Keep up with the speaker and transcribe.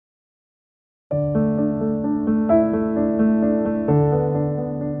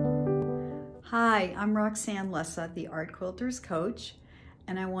Hi, I'm Roxanne Lessa, the Art Quilters coach,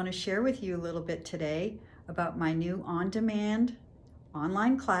 and I want to share with you a little bit today about my new on-demand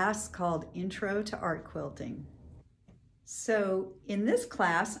online class called Intro to Art Quilting. So in this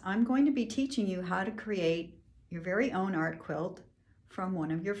class, I'm going to be teaching you how to create your very own art quilt from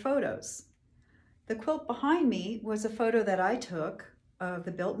one of your photos. The quilt behind me was a photo that I took of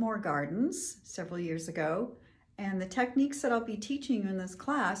the Biltmore Gardens several years ago, and the techniques that I'll be teaching you in this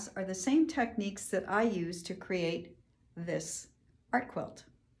class are the same techniques that I use to create this art quilt.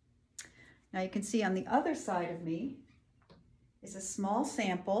 Now you can see on the other side of me is a small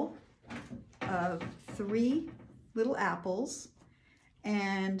sample of 3 little apples,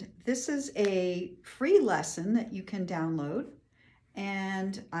 and this is a free lesson that you can download,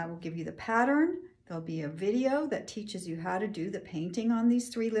 and I will give you the pattern. There'll be a video that teaches you how to do the painting on these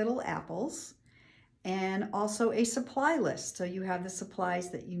 3 little apples, and also a supply list, so you have the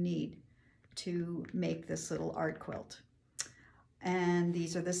supplies that you need to make this little art quilt. And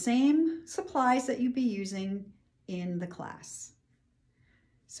these are the same supplies that you'd be using in the class.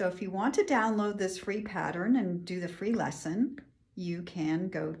 So if you want to download this free pattern and do the free lesson, you can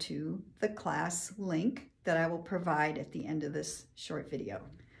go to the class link that I will provide at the end of this short video.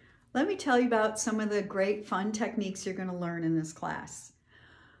 Let me tell you about some of the great fun techniques you're going to learn in this class.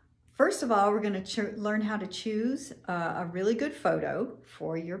 First of all, we're going to learn how to choose a really good photo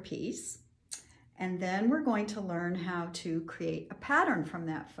for your piece. And then we're going to learn how to create a pattern from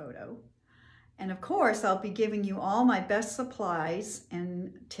that photo. And of course, I'll be giving you all my best supplies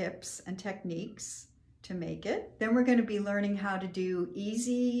and tips and techniques to make it. Then we're going to be learning how to do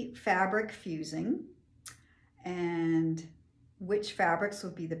easy fabric fusing and which fabrics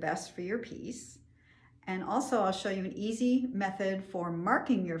will be the best for your piece. And also I'll show you an easy method for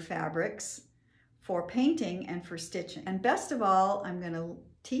marking your fabrics for painting and for stitching. And best of all, I'm going to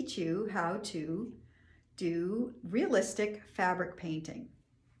teach you how to do realistic fabric painting.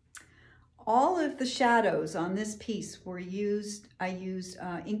 All of the shadows on this piece were I used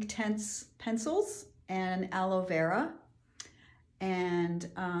Inktense pencils and aloe vera. And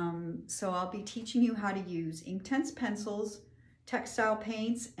so I'll be teaching you how to use Inktense pencils, textile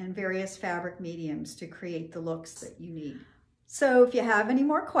paints, and various fabric mediums to create the looks that you need. So if you have any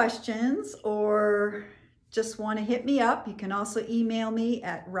more questions or just want to hit me up, you can also email me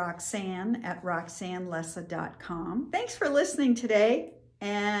at roxanne@roxannelessa.com. Thanks for listening today,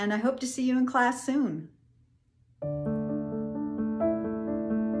 and I hope to see you in class soon.